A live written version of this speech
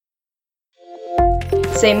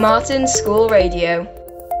St. Martin's School Radio.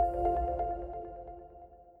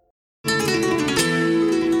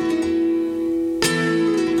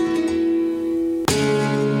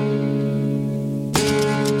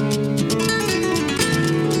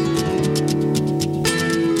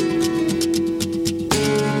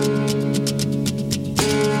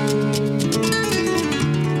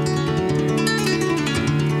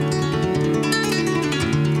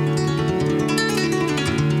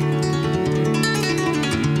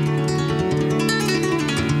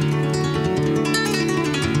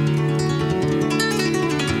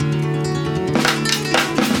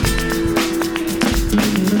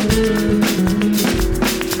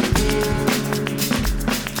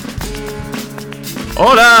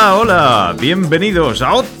 Hola, bienvenidos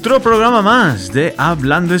a otro programa más de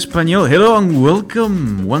Hablando Español. Hello and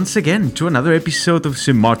welcome once again to another episode of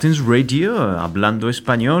St. Martin's Radio, Hablando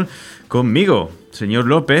Español, conmigo, señor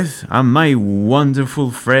López, and my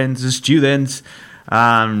wonderful friends, students,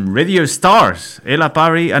 and radio stars, Ella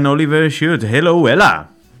Parry and Oliver Schut. Hello, Ella.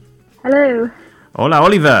 Hello. Hola,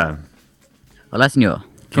 Oliver. Hola, señor.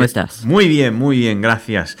 ¿Cómo estás? Muy bien,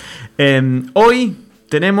 gracias. Hoy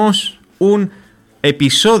tenemos un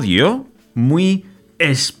episodio muy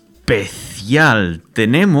especial.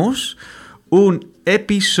 Tenemos un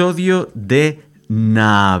episodio de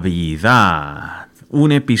Navidad.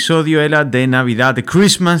 Un episodio era de Navidad, the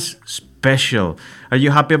Christmas special. Are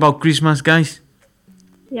you happy about Christmas, guys?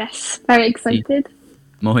 Yes, very excited.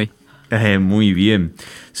 Muy. Muy bien.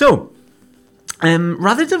 So,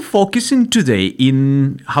 rather than focusing today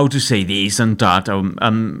in how to say this and that,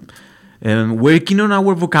 working on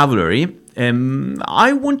our vocabulary,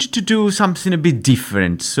 I wanted to do something a bit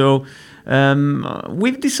different. So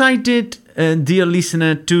we've decided, dear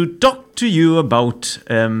listener, to talk to you about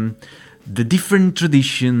the different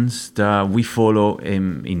traditions that we follow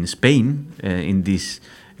in Spain in this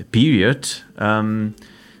period.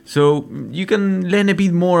 So you can learn a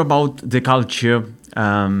bit more about the culture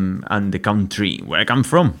and the country where I come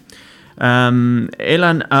from.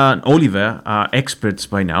 Ella and Oliver are experts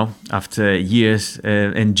by now after years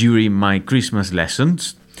enduring my Christmas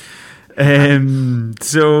lessons.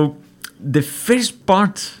 So the first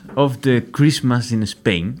part of the Christmas in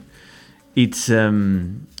Spain, it's a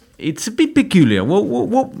bit peculiar.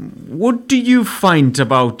 What do you find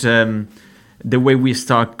about the way we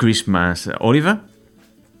start Christmas, Oliver?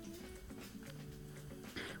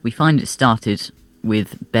 We find it started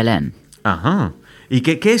with Belén. Ajá. ¿Y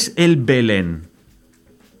qué es el Belén?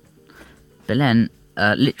 Belén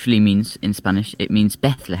literally means, in Spanish, it means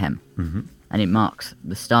Bethlehem. Mm-hmm. And it marks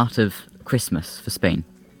the start of Christmas for Spain.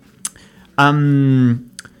 Can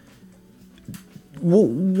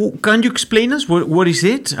you explain us what is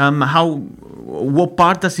it? What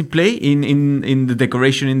part does it play in the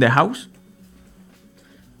decoration in the house?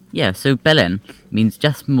 Yeah, so Belén means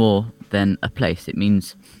just more than a place. It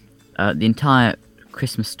means the entire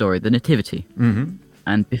Christmas story, the nativity. Mm-hmm.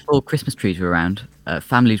 And before Christmas trees were around,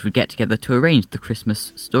 families would get together to arrange the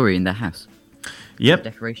Christmas story in their house. Yep.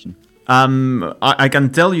 Decoration. I can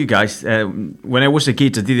tell you guys, when I was a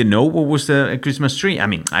kid, I didn't know what was a Christmas tree. I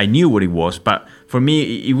mean, I knew what it was, but for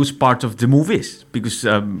me, it was part of the movies because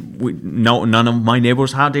none of my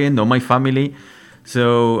neighbors had it, nor my family.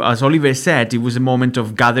 So, as Oliver said, it was a moment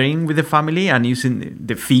of gathering with the family and using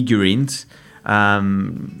the figurines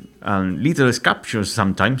and little sculptures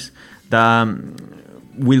sometimes that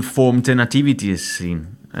will form the nativity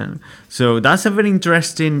scene. So that's a very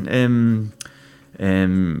interesting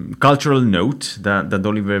cultural note that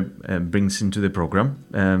Oliver brings into the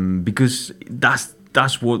program because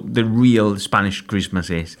that's what the real Spanish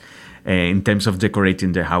Christmas is. In terms of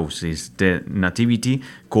decorating the house, is the nativity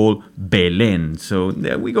called Belén. So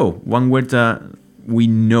there we go. One word that we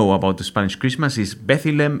know about the Spanish Christmas is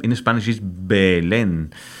Bethlehem. In Spanish is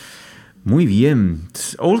Belén. Muy bien.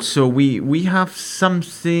 Also, we have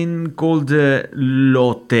something called the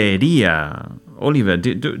lotería. Oliver,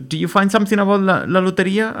 do you find something about la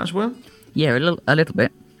lotería as well? Yeah, a little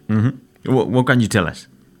bit. Mm-hmm. What can you tell us?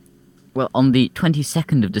 Well, on the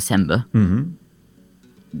 22nd of December, mm-hmm.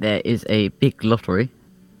 there is a big lottery.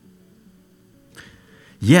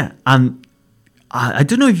 Yeah, and I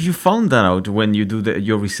don't know if you found that out when you do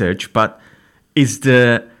your research, but it's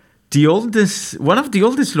one of the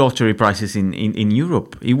oldest lottery prizes in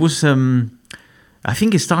Europe. It was, I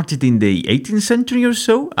think it started in the 18th century or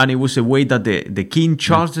so, and it was a way that the King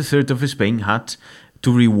Charles III of Spain had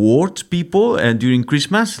to reward people during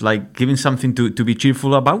Christmas, like giving something to be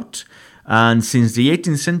cheerful about. And since the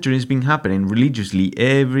 18th century, it's been happening religiously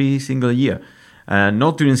every single year.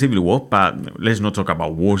 not during Civil War, but let's not talk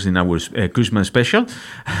about wars in our Christmas special.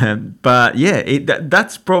 But yeah,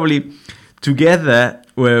 that's probably together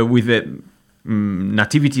with the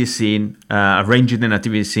nativity scene, arranging the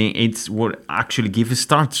nativity scene, it's what actually gives a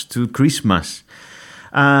start to Christmas.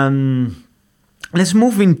 Let's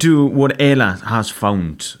move into what Ella has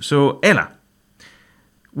found. So Ella,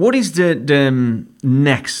 what is the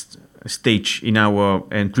next stage in our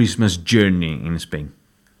Christmas journey in Spain?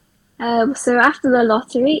 So after the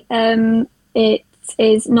lottery, it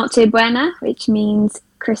is Noche Buena, which means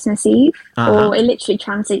Christmas Eve, or it literally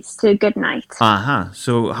translates to good night.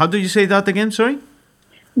 So how do you say that again? Sorry?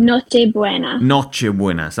 Noche Buena. Noche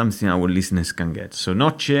Buena, something our listeners can get. So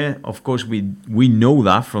Noche, of course, we know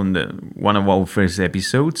that from one of our first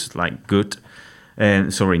episodes, like good,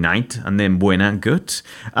 night, and then Buena, good.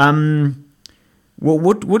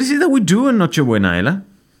 What is it that we do on Noche Buena, Ella?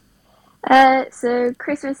 So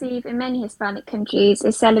Christmas Eve in many Hispanic countries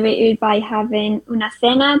is celebrated by having una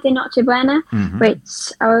cena de Nochebuena,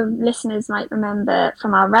 which our listeners might remember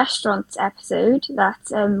from our restaurants episode that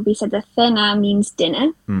we said the cena means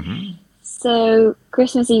dinner. So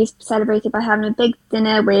Christmas Eve is celebrated by having a big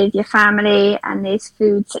dinner with your family, and there's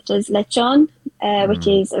food such as lechon, which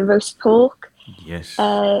is a roast pork, yes,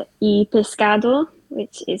 y pescado,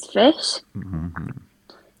 which is fish.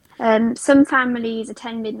 Some families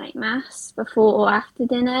attend midnight mass before or after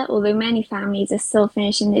dinner, although many families are still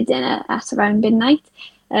finishing their dinner at around midnight.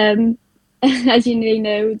 As you may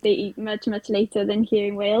know, they eat much, much later than here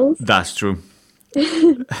in Wales. That's true.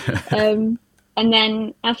 And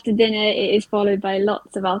then after dinner, it is followed by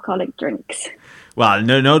lots of alcoholic drinks. Well,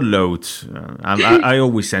 no, not loads. I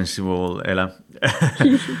always sensible, Ella.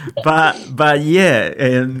 but yeah,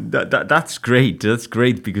 that's great. That's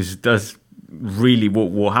great because it does really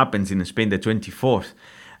what happens in Spain the 24th.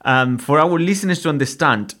 For our listeners to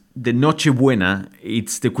understand, the Noche Buena,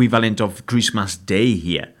 it's the equivalent of Christmas Day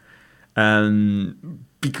here.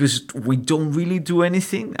 Because we don't really do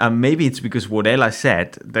anything. Maybe it's because what Ella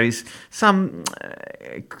said, there is some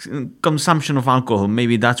consumption of alcohol.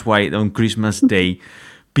 Maybe that's why on Christmas Day,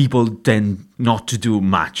 people tend not to do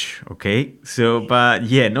much, okay? So, but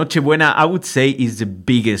yeah, Noche Buena, I would say, is the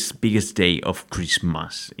biggest day of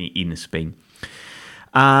Christmas in Spain.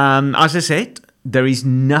 As I said, there is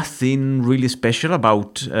nothing really special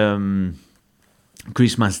about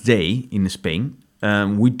Christmas Day in Spain.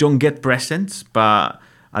 We don't get presents, but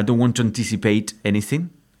I don't want to anticipate anything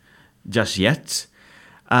just yet.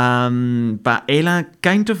 But Ella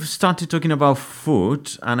kind of started talking about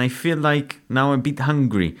food, and I feel like now I'm a bit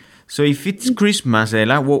hungry. So if it's Christmas,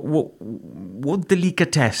 Ella, what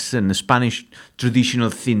delicatessen, Spanish traditional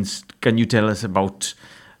things can you tell us about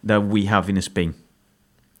that we have in Spain?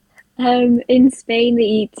 In Spain, they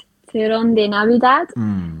eat turrón de Navidad,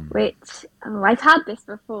 which I've had this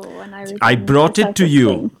before when I was. I brought it to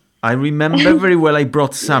you. I remember very well. I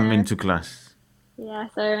brought some into class. Yes,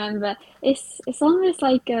 I remember. It's almost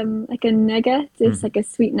like a nugget. It's like a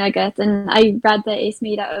sweet nugget, and I read that it's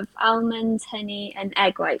made out of almonds, honey, and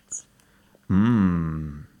egg whites.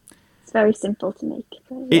 It's very simple to make.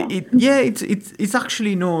 Yeah. It's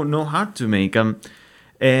actually no hard to make.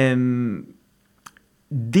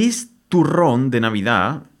 This turrón de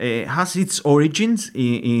Navidad has its origins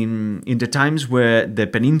in the times where the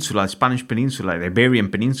peninsula, Spanish peninsula, the Iberian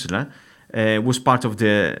Peninsula, was part of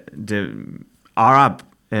the Arab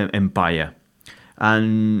Empire,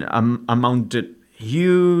 and amounted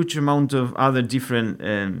huge amount of other different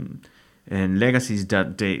legacies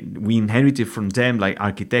that we inherited from them, like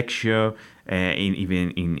architecture,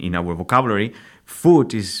 even in our vocabulary.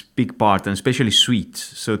 Food is big part, and especially sweets.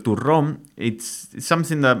 So turrón, it's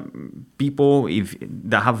something that people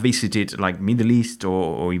that have visited like Middle East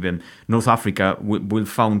or even North Africa will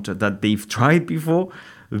found that they've tried before,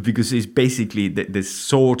 because it's basically the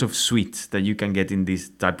sort of sweets that you can get in these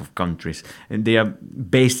type of countries. And they are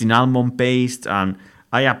based in almond paste, and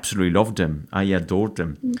I absolutely love them. I adore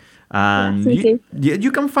them. And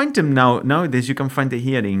you can find them nowadays. You can find it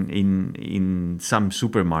here in some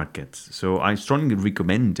supermarkets. So I strongly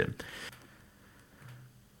recommend them.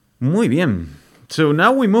 Muy bien. So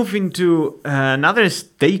now we move into another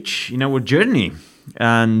stage in our journey,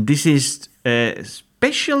 and this is a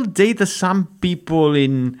special day that some people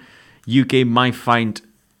in UK might find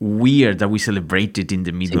weird that we celebrate it in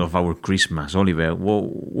the middle of our Christmas. Oliver,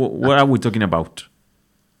 what are we talking about?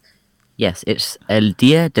 Yes, it's El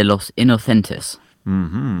Día de los Inocentes.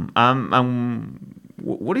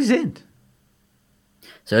 What is it?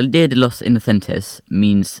 So El Día de los Inocentes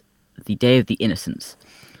means the Day of the Innocents,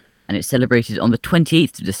 and it's celebrated on the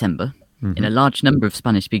 28th of December in a large number of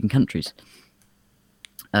Spanish-speaking countries.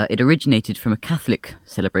 It originated from a Catholic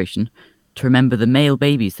celebration to remember the male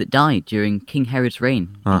babies that died during King Herod's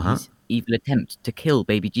reign in his evil attempt to kill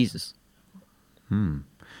baby Jesus.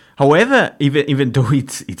 However, even though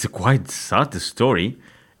it's a quite sad story,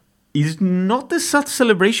 it's not a sad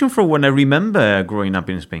celebration from when I remember growing up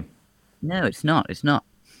in Spain. No, it's not. It's not.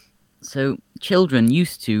 So children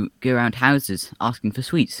used to go around houses asking for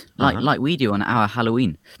sweets, like we do on our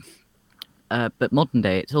Halloween. But modern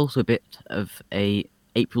day, it's also a bit of a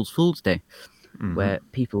April Fool's Day, where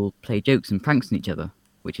people play jokes and pranks on each other,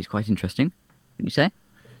 which is quite interesting. Wouldn't you say?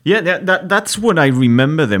 Yeah, that's what I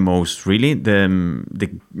remember the most. Really, the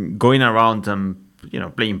going around and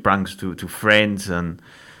playing pranks to friends and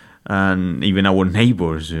even our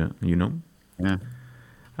neighbors. Yeah.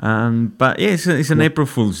 But yeah, it's an April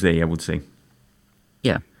Fool's Day, I would say.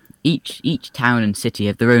 Yeah. Each town and city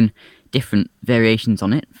have their own different variations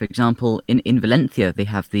on it. For example, in Valencia, they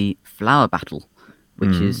have the flower battle,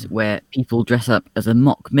 which is where people dress up as a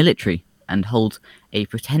mock military and hold a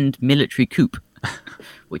pretend military coup,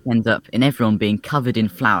 which ends up in everyone being covered in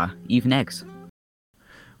flour, even eggs.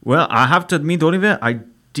 Well, I have to admit, Oliver, I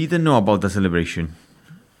didn't know about the celebration.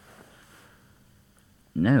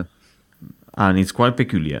 No. And it's quite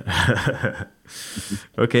peculiar.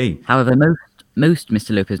 Okay. However, most,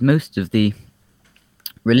 Mr. Lopez, most of the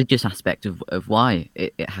religious aspect of why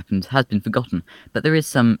it happens has been forgotten. But there is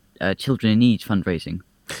some Children in Need fundraising,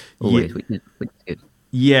 always, which is good.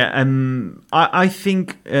 Yeah, I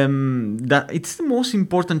think that it's the most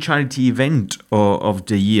important charity event of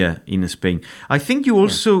the year in Spain. I think you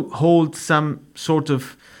also hold some sort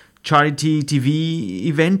of charity TV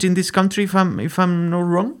event in this country, if I'm not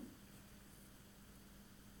wrong.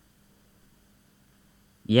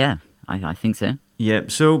 Yeah, I think so. Yeah,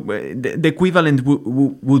 so the equivalent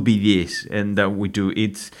would be this, and that we do.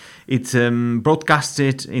 It's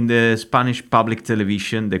broadcasted in the Spanish public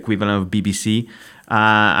television, the equivalent of BBC,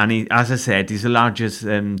 and as I said, it's the largest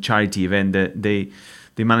charity event. That they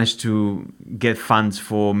managed to get funds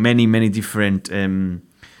for many different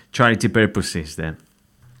charity purposes. Then,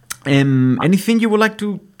 anything you would like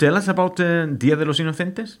to tell us about Dia de los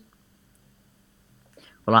Inocentes?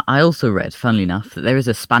 Well, I also read, funnily enough, that there is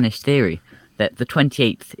a Spanish theory that the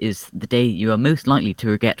 28th is the day you are most likely to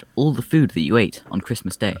regret all the food that you ate on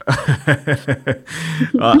Christmas Day.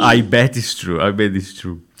 I bet it's true.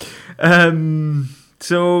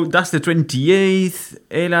 So that's the 28th.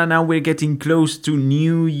 Ella, now we're getting close to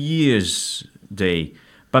New Year's Day.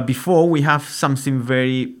 But before, we have something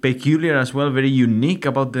very peculiar as well, very unique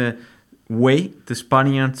about the way the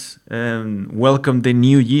Spaniards welcome the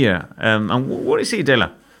New Year. And what is it,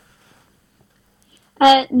 Ella?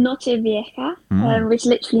 Noche Vieja, which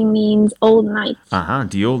literally means old night.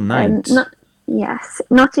 The old night. Yes.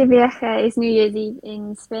 Noche Vieja is New Year's Eve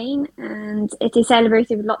in Spain, and it is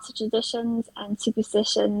celebrated with lots of traditions and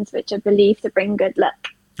superstitions which are believed to bring good luck.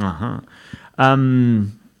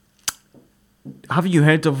 Have you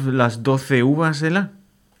heard of las 12 uvas, Ella?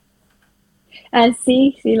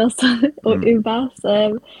 Sí, los uvas.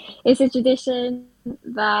 It's a tradition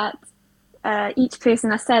that each person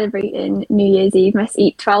that's celebrating New Year's Eve must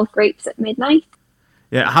eat 12 grapes at midnight.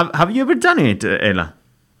 Yeah, have you ever done it, Ella?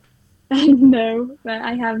 No, but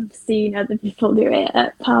I have seen other people do it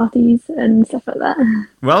at parties and stuff like that.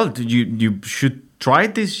 Well, you should try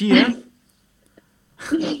it this year.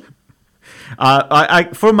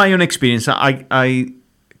 For my own experience, I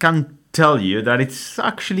can tell you that it's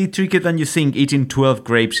actually trickier than you think, eating 12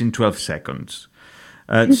 grapes in 12 seconds.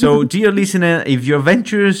 So, dear listener, if you're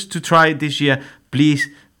venturous to try it this year, please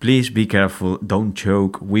be careful. Don't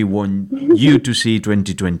choke. We want you to see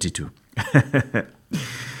 2022.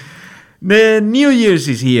 The New Year's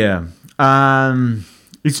is here.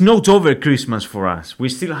 It's not over Christmas for us. We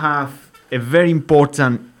still have a very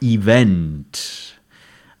important event.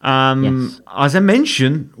 Yes. As I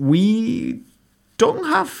mentioned, we don't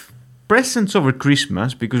have presents over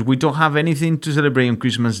Christmas because we don't have anything to celebrate on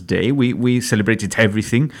Christmas Day. We celebrated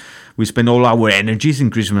everything. We spend all our energies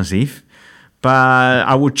in Christmas Eve. But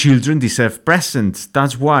our children deserve presents.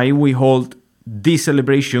 That's why we hold this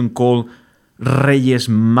celebration called Reyes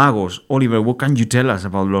Magos. Oliver, what can you tell us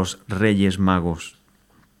about los Reyes Magos?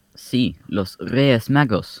 Sí, los Reyes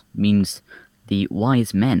Magos means the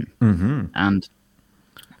wise men. And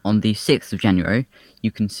on the 6th of January,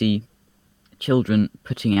 you can see children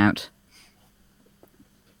putting out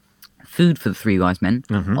food for the three wise men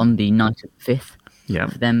on the night of the 5th. Yeah.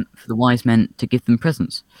 For the wise men to give them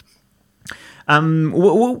presents.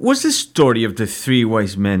 What's the story of the three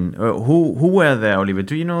wise men? Who were there, Oliver?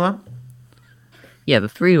 Do you know that? Yeah, the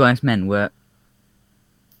three wise men were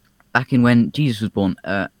back in when Jesus was born.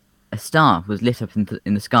 a star was lit up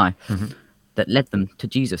in the sky that led them to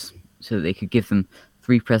Jesus, so that they could give them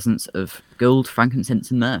 3 presents of gold,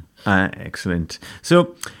 frankincense, and myrrh. Excellent.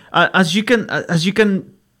 So, as you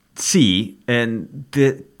can see, and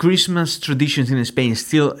the Christmas traditions in Spain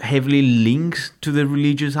still heavily linked to the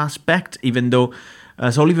religious aspect, even though,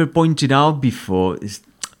 as Oliver pointed out before,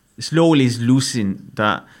 slowly is losing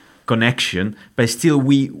that connection, but still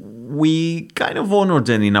we kind of honor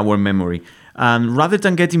them in our memory. And rather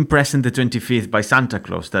than getting present the 25th by Santa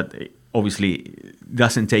Claus, that obviously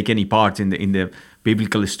doesn't take any part in the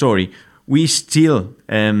biblical story, we still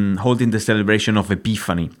holding the celebration of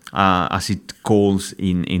Epiphany, as it calls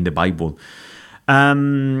in the Bible.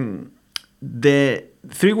 The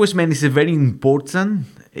Three Wise Men is a very important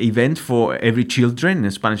event for every children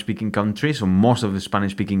in Spanish-speaking countries, or most of the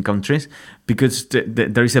Spanish-speaking countries, because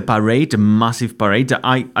there is a parade, a massive parade.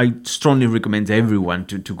 I strongly recommend everyone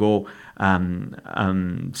to go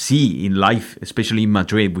see in live, especially in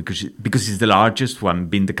Madrid, because it's the largest one,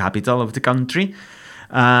 being the capital of the country.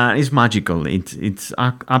 It's magical. It's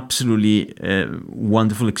absolutely a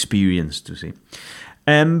wonderful experience to see.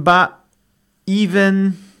 But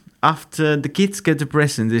even after the kids get the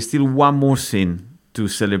present, there's still one more thing to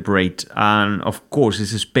celebrate, and of course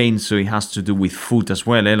it's Spain, so it has to do with food as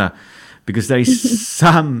well, Ella, because there is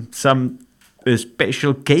some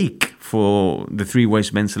special cake for the Three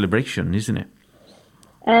Wise Men celebration, isn't it?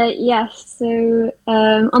 Yes. So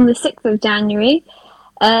on the 6th of January,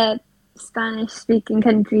 Spanish-speaking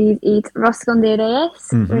countries eat roscón de reyes,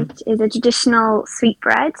 which is a traditional sweet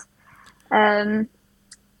bread, and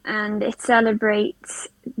it celebrates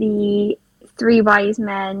the 3 wise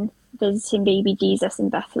men visiting baby Jesus in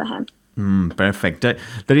Bethlehem. Perfect.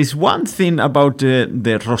 There is one thing about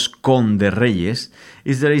the Roscón de Reyes,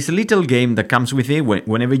 is there is a little game that comes with it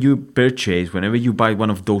whenever you buy one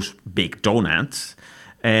of those big donuts.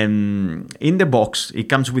 In the box, it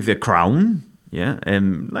comes with a crown,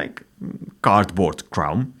 like cardboard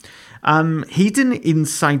crown. Hidden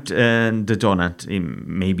inside the donut,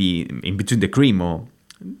 maybe in between the cream or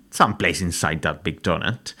someplace inside that big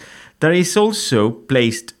donut, there is also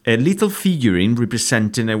placed a little figurine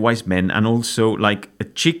representing a wise man, and also like a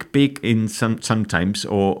chick pig in sometimes,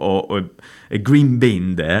 or a green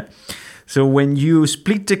bean there. So when you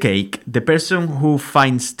split the cake, the person who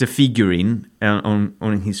finds the figurine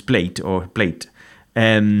on his plate will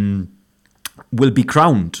be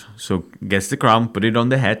crowned. So gets the crown, put it on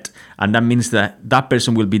the head, and that means that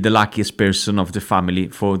person will be the luckiest person of the family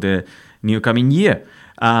for the new coming year.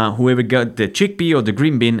 Whoever got the chickpea or the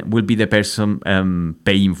green bean will be the person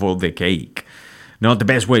paying for the cake. Not the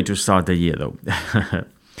best way to start the year, though.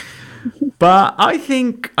 But I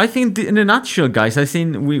think in a nutshell, guys, I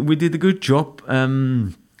think we did a good job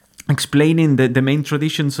explaining the main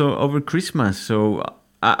traditions over Christmas. So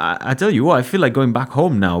I tell you what, I feel like going back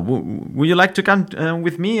home now. Would you like to come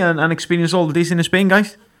with me and experience all this in Spain,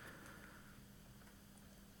 guys?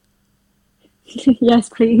 Yes,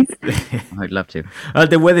 please. I'd love to.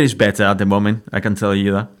 The weather is better at the moment, I can tell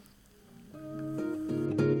you that.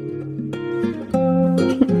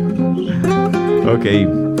 Okay,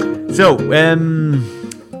 so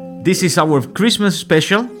this is our Christmas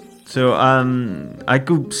special. So I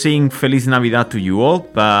could sing Feliz Navidad to you all,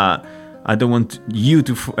 but I don't want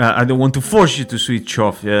to force you to switch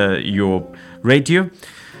off your radio.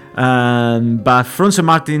 But from St.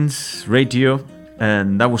 Martin's Radio.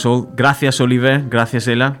 And that was all. Gracias, Oliver. Gracias,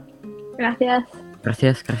 Ella. Gracias.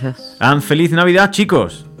 Gracias. And Feliz Navidad,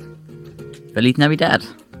 chicos. Feliz Navidad.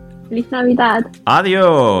 Feliz Navidad.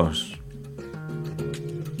 Adiós.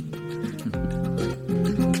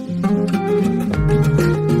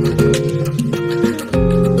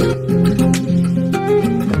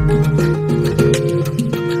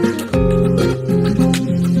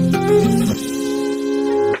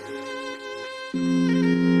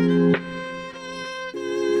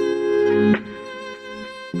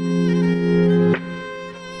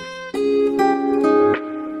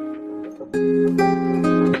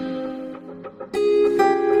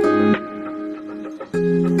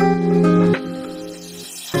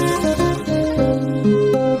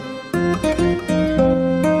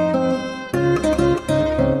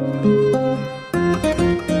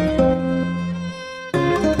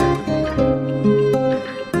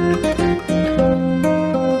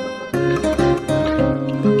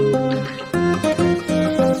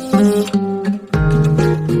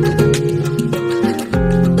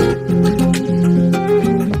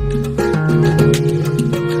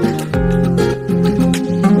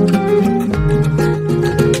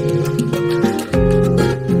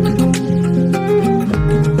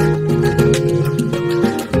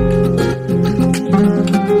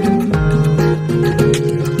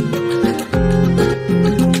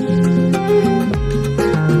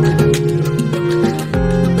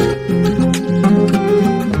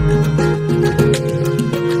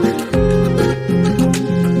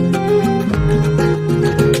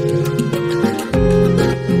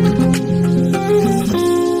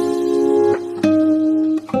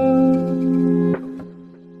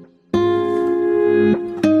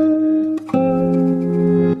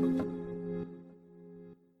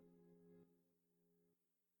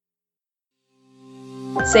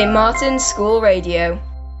 St. Martin's School Radio.